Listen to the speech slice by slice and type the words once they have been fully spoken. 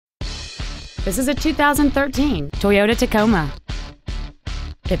This is a 2013 Toyota Tacoma.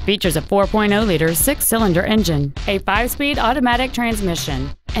 It features a 4.0-liter 6-cylinder engine, a 5-speed automatic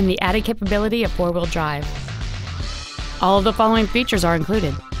transmission, and the added capability of 4-wheel drive. All of the following features are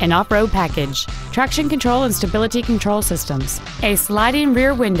included: an off-road package, traction control and stability control systems, a sliding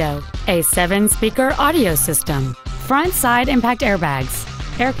rear window, a 7-speaker audio system, front side impact airbags,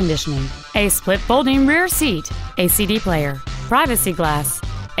 air conditioning, a split folding rear seat, a CD player, privacy glass,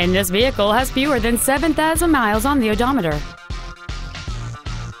 and this vehicle has fewer than 7,000 miles on the odometer.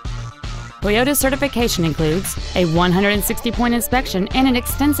 Toyota's certification includes a 160-point inspection and an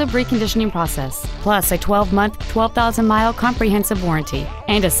extensive reconditioning process, plus a 12-month, 12,000-mile comprehensive warranty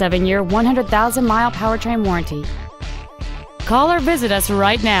and a 7-year, 100,000-mile powertrain warranty. Call or visit us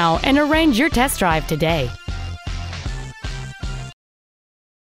right now and arrange your test drive today.